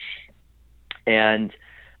versions. And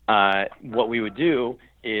what we would do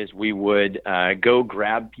is we would go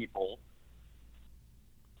grab people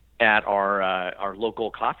at our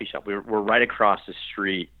local coffee shop. We're right across the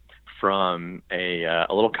street from a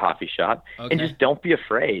little coffee shop, and just don't be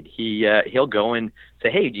afraid. He'll go and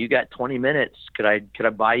say, "Hey, do you got 20 minutes? Could I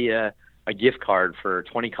buy you a gift card for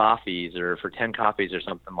 20 coffees or for 10 coffees or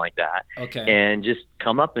something like that?" Okay. And just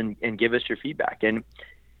come up and give us your feedback. And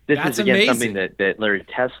this That's is, again, amazing. something that Larry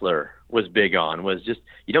Tesler was big on, was just,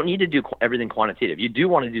 you don't need to do everything quantitative. You do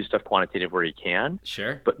want to do stuff quantitative where you can,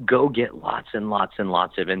 Sure. but go get lots and lots and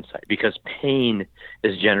lots of insight, because pain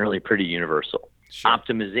is generally pretty universal. Sure.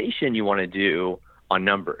 Optimization you want to do on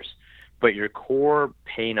numbers, but your core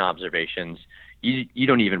pain observations, you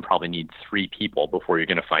don't even probably need 3 people before you're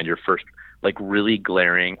going to find your first, like, really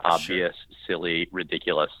glaring, obvious, silly,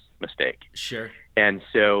 ridiculous mistake. Sure. And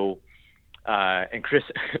so, and Chris,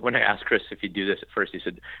 when I asked Chris if he'd do this at first, he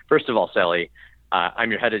said, "First of all, Sally, I'm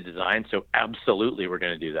your head of design, so absolutely we're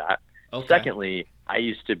going to do that. Okay. Secondly, I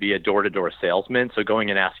used to be a door-to-door salesman, so going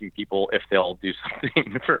and asking people if they'll do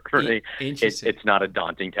something for me, it's not a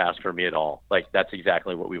daunting task for me at all. Like, that's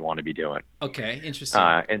exactly what we want to be doing." Okay, interesting.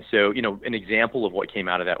 And so, an example of what came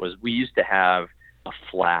out of that was, we used to have a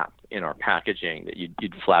flap in our packaging that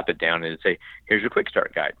you'd flap it down and it'd say, "Here's your quick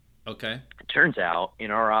start guide." Okay. It turns out,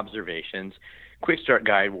 in our observations, quick start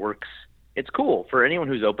guide works. It's cool for anyone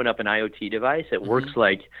who's opened up an IoT device. It works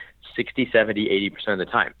like 60, 70, 80% of the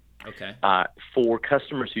time. Okay. For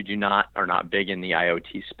customers who are not big in the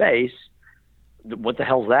IoT space, what the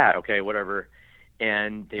hell's that? Okay, whatever.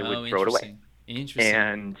 And they would throw it away. Interesting.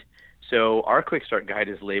 And so our quick start guide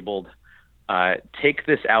is labeled, "Take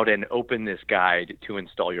this out and open this guide to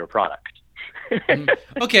install your product."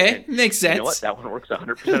 Okay, makes sense. You know what? That one works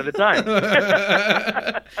 100% of the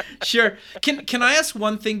time. Sure. Can I ask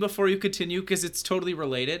one thing before you continue, because it's totally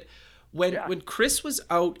related? When Chris was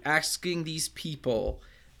out asking these people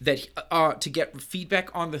that to get feedback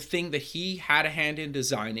on the thing that he had a hand in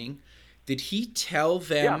designing, did he tell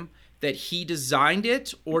them that he designed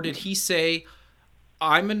it, or did he say,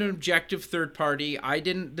 "I'm an objective third party, I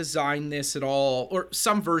didn't design this at all," or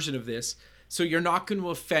some version of this, so you're not going to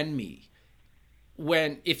offend me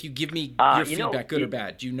if you give me your feedback, good or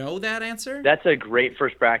bad? Do you know that answer? That's a great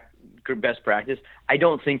best practice. I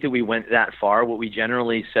don't think that we went that far. What we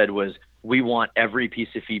generally said was, we want every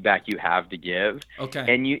piece of feedback you have to give.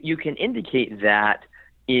 Okay. And you can indicate that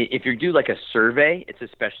if you do like a survey, it's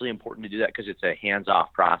especially important to do that because it's a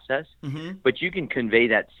hands-off process. Mm-hmm. But you can convey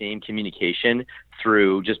that same communication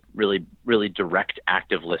through just really, really direct,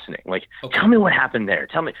 active listening. Like, tell me what happened there.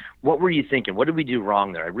 Tell me, what were you thinking? What did we do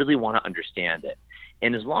wrong there? I really want to understand it.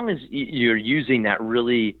 And as long as you're using that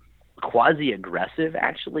really quasi-aggressive,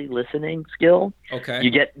 actually, listening skill, you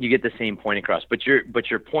get the same point across. But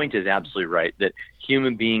your point is absolutely right, that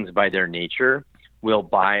human beings, by their nature, will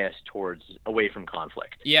bias towards away from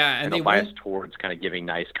conflict. Yeah, and they'll bias towards kind of giving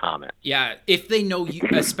nice comments. Yeah, if they know you,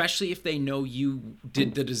 especially if they know you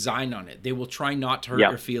did the design on it, they will try not to hurt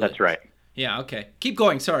your feelings. That's right. Yeah, okay. Keep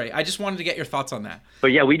going. Sorry, I just wanted to get your thoughts on that. But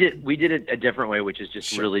yeah, we did it a different way, which is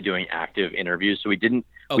just really doing active interviews. So we did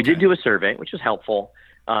do a survey, which was helpful.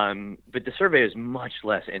 But the survey is much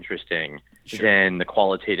less interesting than the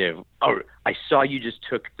qualitative. Oh, I saw you just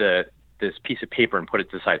took this piece of paper and put it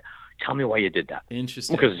to the side. Tell me why you did that.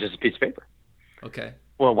 Interesting. Because it's just a piece of paper. Okay.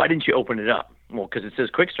 Well, why didn't you open it up? Well, because it says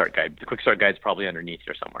Quick Start Guide. The Quick Start Guide's probably underneath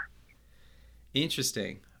here somewhere.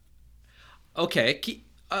 Interesting. Okay.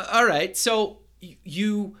 All right. So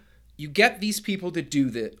you get these people to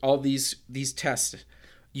do all these tests.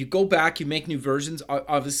 You go back, you make new versions.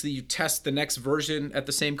 Obviously, you test the next version at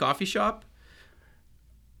the same coffee shop.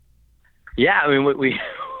 Yeah, I mean,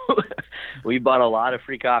 we bought a lot of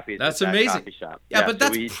free coffees. That's at that amazing. Coffee shop. Yeah, but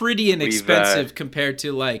that's pretty inexpensive compared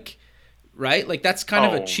to right? Like that's kind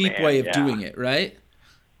of a cheap way of doing it, right?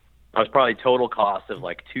 It was probably total cost of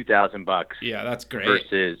like $2,000. Yeah, that's great.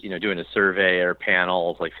 Versus doing a survey or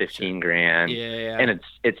panels like $15,000. Yeah. And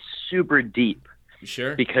it's super deep.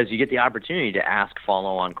 Sure. Because you get the opportunity to ask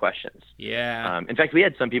follow-on questions. Yeah. In fact, we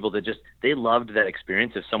had some people that they loved that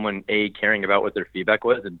experience of someone, A, caring about what their feedback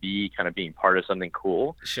was, and B, kind of being part of something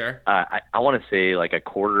cool. Sure. I want to say like a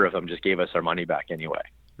quarter of them just gave us our money back anyway.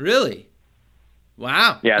 Really?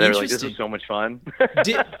 Wow. Yeah, they were like, this is so much fun.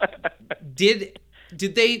 Did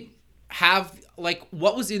they have, like,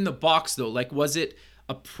 what was in the box, though? Like, was it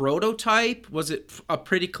a prototype? Was it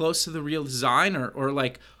pretty close to the real design? Or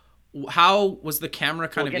like, how was the camera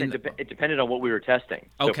it depended on what we were testing.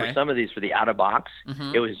 So okay. For some of these, for the out-of-box,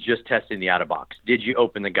 it was just testing the out-of-box. Did you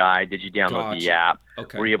open the guide? Did you download the app?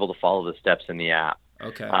 Okay. Were you able to follow the steps in the app?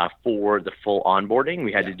 Okay. For the full onboarding,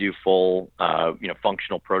 we had to do full,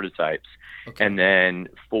 functional prototypes. Okay. And then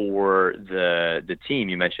for the team,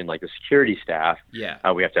 you mentioned like the security staff.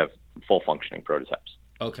 Yeah. We have to have full functioning prototypes.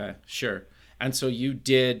 Okay, sure. And so you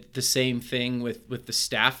did the same thing with the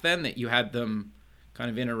staff then, that you had them kind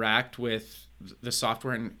of interact with the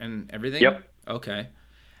software and everything? Yep. Okay.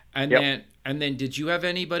 And then did you have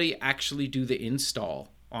anybody actually do the install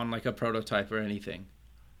on like a prototype or anything?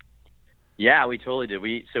 Yeah, we totally did.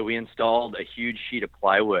 We installed a huge sheet of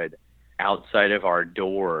plywood outside of our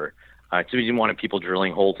door. So we didn't want people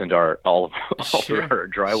drilling holes into all of our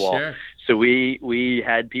drywall. Sure. So we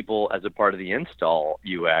had people as a part of the install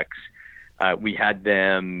UX. We gave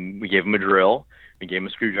them a drill, we gave them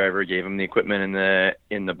a screwdriver, gave them the equipment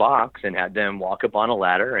in the box, and had them walk up on a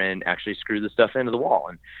ladder and actually screw the stuff into the wall.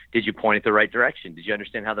 And did you point it the right direction? Did you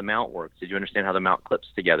understand how the mount works? Did you understand how the mount clips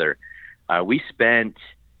together? We spent,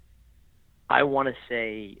 I want to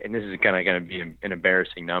say, and this is kind of going to be an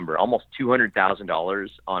embarrassing number, almost $200,000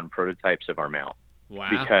 on prototypes of our mount. Wow.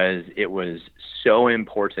 Because it was so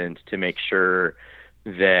important to make sure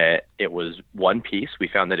that it was one piece. We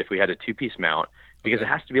found that if we had a two-piece mount, because it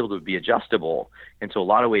has to be able to be adjustable. And so a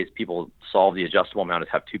lot of ways people solve the adjustable mount is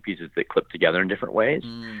have two pieces that clip together in different ways.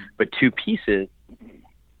 But two pieces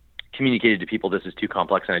communicated to people, this is too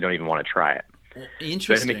complex and I don't even want to try it. Interesting.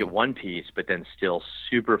 So I had to make it one piece, but then still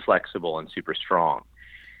super flexible and super strong.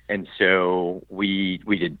 And so we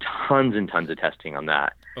did tons and tons of testing on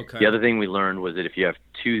that. Okay. The other thing we learned was that if you have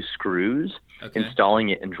two screws, installing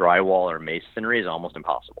it in drywall or masonry is almost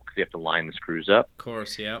impossible because you have to line the screws up. Of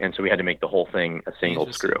course, yeah. And so we had to make the whole thing a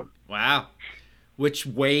single screw. Wow. Which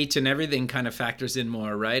weight and everything kind of factors in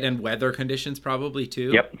more, right? And weather conditions probably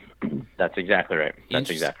too? Yep. That's exactly right.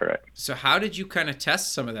 So how did you kind of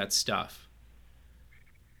test some of that stuff?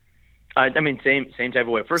 Same type of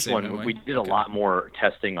way. First one, we did a lot more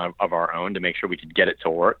testing of our own to make sure we could get it to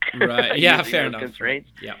work. Right. Yeah, fair enough. Constraints.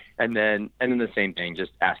 Yeah. And then the same thing,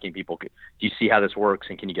 just asking people, do you see how this works,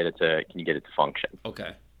 and can you get it to function?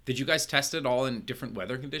 Okay. Did you guys test it all in different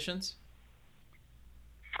weather conditions?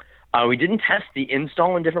 We didn't test the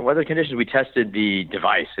install in different weather conditions. We tested the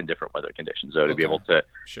device in different weather conditions, though, to be able to.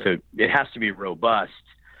 Sure. It has to be robust,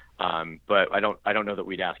 but I don't know that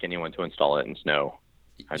we'd ask anyone to install it in snow.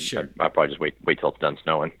 Sure. I'll probably just wait till it's done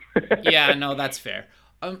snowing. Yeah, no, that's fair.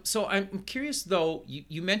 So I'm curious though.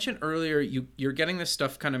 You mentioned earlier you're getting this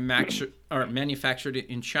stuff kind of manufactured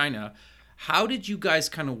in China. How did you guys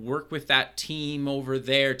kind of work with that team over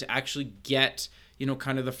there to actually get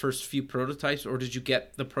kind of the first few prototypes, or did you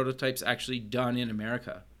get the prototypes actually done in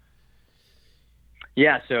America?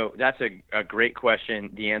 Yeah, so that's a great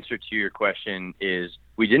question. The answer to your question is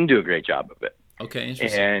we didn't do a great job of it. Okay,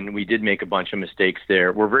 interesting. And we did make a bunch of mistakes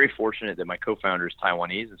there. We're very fortunate that my co-founder is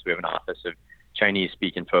Taiwanese, and so we have an office of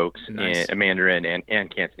Chinese-speaking folks, nice. in Mandarin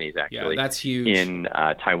and Cantonese, actually. Yeah, that's huge. In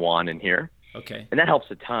Taiwan and here. Okay. And that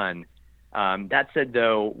helps a ton. That said,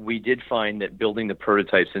 though, we did find that building the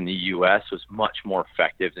prototypes in the U.S. was much more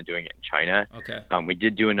effective than doing it in China. Okay. We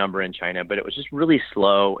did do a number in China, but it was just really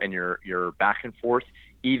slow, and you're back and forth.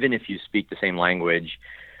 Even if you speak the same language,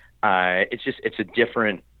 it's a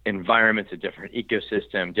different environment, it's a different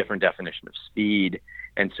ecosystem, different definition of speed.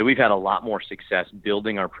 And so we've had a lot more success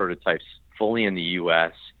building our prototypes fully in the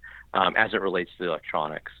U.S. As it relates to the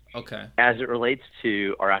electronics. Okay. As it relates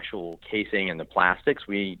to our actual casing and the plastics,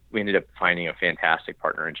 we ended up finding a fantastic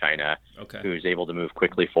partner in China who was able to move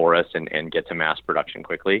quickly for us and get to mass production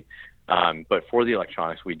quickly. But for the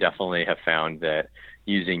electronics, we definitely have found that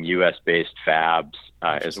using U.S.-based fabs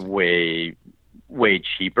is way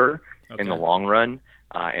cheaper in the long run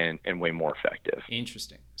and way more effective.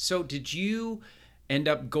 Interesting. So did you end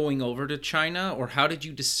up going over to China, or how did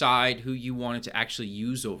you decide who you wanted to actually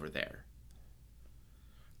use over there?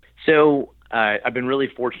 So I've been really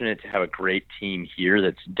fortunate to have a great team here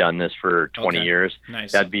that's done this for 20 years.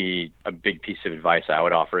 Nice. That'd be a big piece of advice I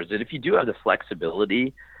would offer, is that if you do have the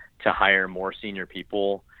flexibility to hire more senior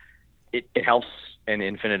people, it helps an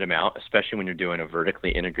infinite amount, especially when you're doing a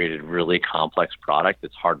vertically integrated, really complex product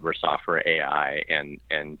that's hardware, software, AI, and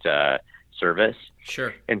service.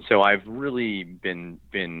 Sure. And so I've really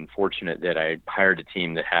been fortunate that I hired a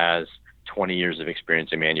team that has 20 years of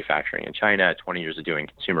experience in manufacturing in China, 20 years of doing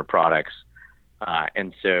consumer products.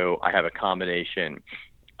 And so I have a combination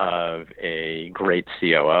of a great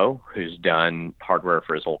COO who's done hardware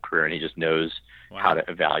for his whole career, and he just knows how to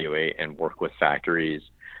evaluate and work with factories.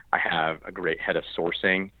 I have a great head of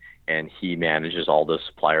sourcing, and he manages all those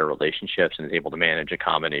supplier relationships and is able to manage a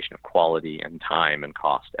combination of quality and time and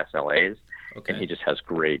cost SLAs. Okay. And he just has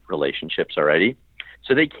great relationships already.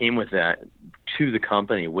 So they came with that to the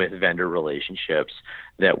company with vendor relationships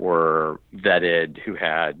that were vetted, who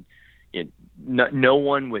had no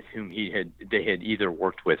one with whom they had either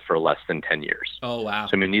worked with for less than 10 years. Oh, wow.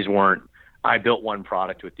 So, I mean, these weren't, I built one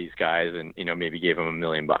product with these guys and, maybe gave them $1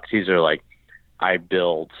 million. These are like, I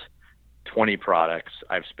built 20 products.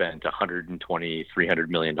 I've spent $120-300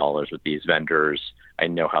 million with these vendors. I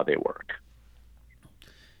know how they work.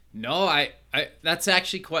 No, I that's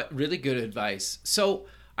actually quite really good advice. So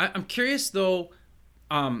I'm curious though,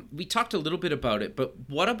 we talked a little bit about it, but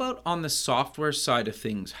what about on the software side of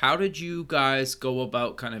things? How did you guys go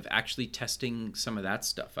about kind of actually testing some of that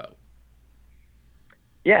stuff out?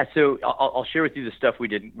 Yeah, so I'll share with you the stuff we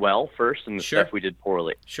did well first and the stuff we did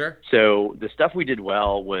poorly. Sure. So the stuff we did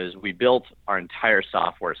well was we built our entire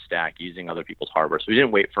software stack using other people's hardware. So we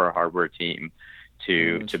didn't wait for our hardware team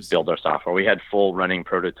to build our software. We had full running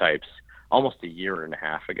prototypes almost a year and a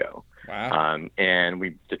half ago. Wow. And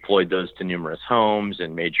we deployed those to numerous homes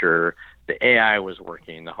and made sure the AI was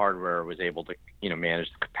working, the hardware was able to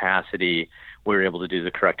manage the capacity. We were able to do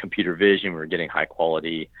the correct computer vision. We were getting high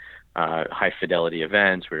quality, high fidelity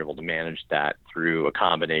events. We were able to manage that through a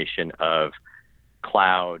combination of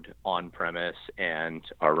cloud, on-premise, and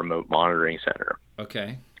our remote monitoring center.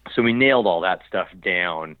 Okay. So we nailed all that stuff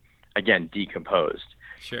down, again, decomposed.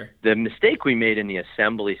 Sure. The mistake we made in the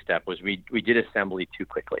assembly step was we did assembly too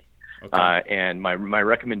quickly. Okay. And my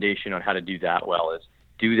recommendation on how to do that well is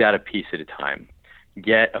do that a piece at a time.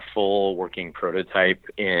 Get a full working prototype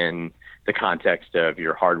in the context of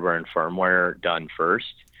your hardware and firmware done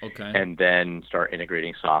first. Okay. And then start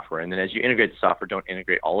integrating software. And then as you integrate the software, don't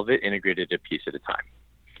integrate all of it, integrate it a piece at a time.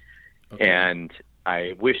 Okay. And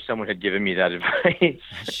I wish someone had given me that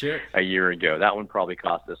advice a year ago. That one probably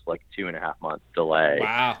cost us like 2.5 months delay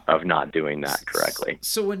of not doing that correctly.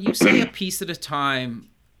 So when you say a piece at a time,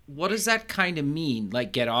 what does that kind of mean?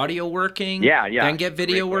 Like get audio working? Yeah. Then get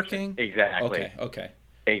video working? Exactly. Okay.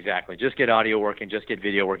 Exactly. Just get audio working, just get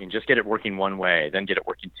video working, just get it working one way, then get it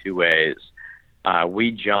working two ways.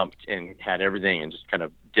 We jumped and had everything and just kind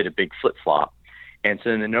of did a big flip-flop. And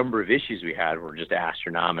so then the number of issues we had were just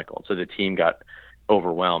astronomical. So the team got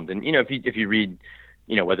overwhelmed. And, if you read,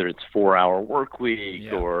 whether it's 4-Hour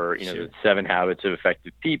Workweek or, the 7 Habits of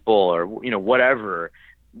Effective People or, whatever,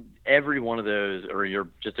 every one of those, or you're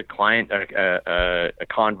just a client, a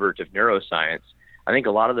convert of neuroscience, I think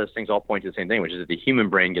a lot of those things all point to the same thing, which is that the human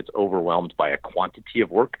brain gets overwhelmed by a quantity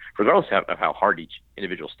of work, regardless of how hard each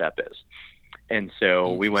individual step is. And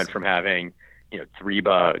so we went from having, 3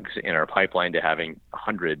 bugs in our pipeline to having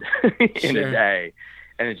 100 in a day.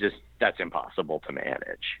 And that's impossible to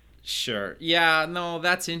manage. Sure. Yeah, no,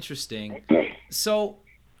 that's interesting. So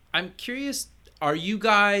I'm curious, are you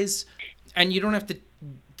guys, and you don't have to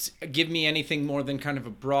give me anything more than kind of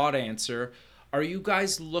a broad answer, are you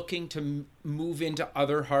guys looking to move into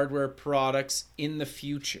other hardware products in the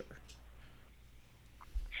future?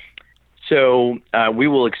 So we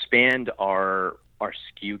will expand our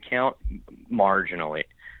SKU count marginally.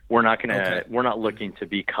 We're not looking to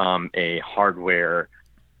become a hardware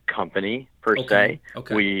company per se.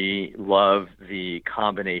 Okay. We love the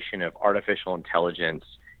combination of artificial intelligence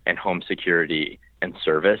and home security and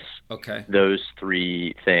service. Okay. Those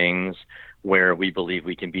three things where we believe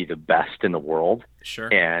we can be the best in the world.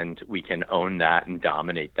 Sure. And we can own that and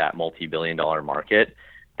dominate that multi-billion-dollar market.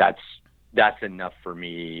 That's enough for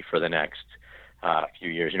me for the next few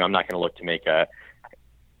years. I'm not going to look to make an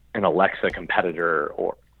Alexa competitor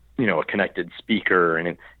or a connected speaker or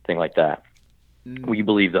anything like that. We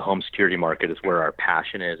believe the home security market is where our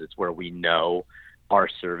passion is. It's where we know our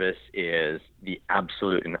service is the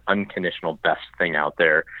absolute and unconditional best thing out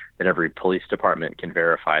there, that every police department can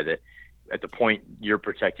verify that at the point you're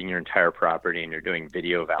protecting your entire property and you're doing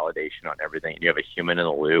video validation on everything, and you have a human in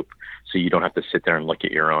the loop, so you don't have to sit there and look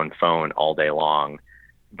at your own phone all day long.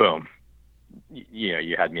 Boom.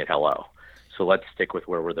 You had me at hello. So let's stick with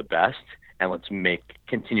where we're the best, and let's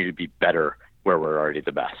continue to be better where we're already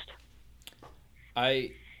the best.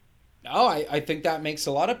 I think that makes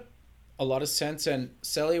a lot of sense. And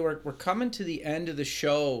Sally, we're coming to the end of the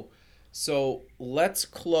show, so let's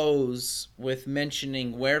close with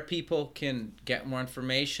mentioning where people can get more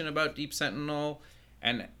information about Deep Sentinel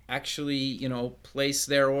and actually, place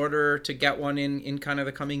their order to get one in kind of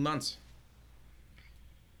the coming months.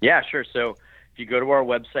 Yeah, sure. So if you go to our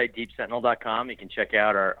website, deepsentinel.com, you can check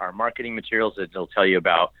out our marketing materials. It'll tell you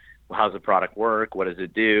about how's the product work, what does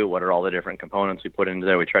it do, what are all the different components we put into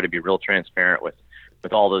there. We try to be real transparent with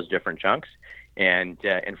all those different chunks. And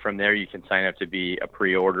from there, you can sign up to be a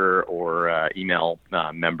pre-order or email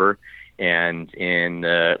member. And in,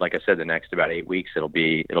 like I said, the next about 8 weeks, it'll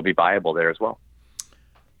be buyable there as well.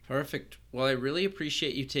 Perfect. Well, I really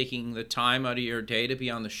appreciate you taking the time out of your day to be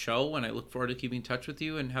on the show, and I look forward to keeping in touch with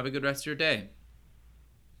you, and have a good rest of your day.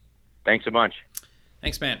 Thanks a bunch.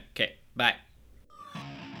 Thanks, man. Okay, bye.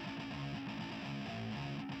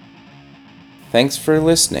 Thanks for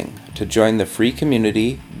listening. To join the free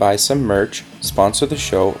community, buy some merch, sponsor the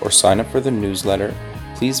show, or sign up for the newsletter,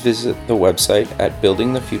 please visit the website at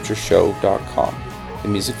buildingthefutureshow.com. The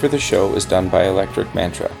music for the show is done by Electric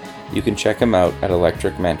Mantra. You can check him out at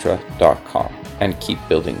electricmantra.com and keep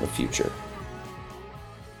building the future.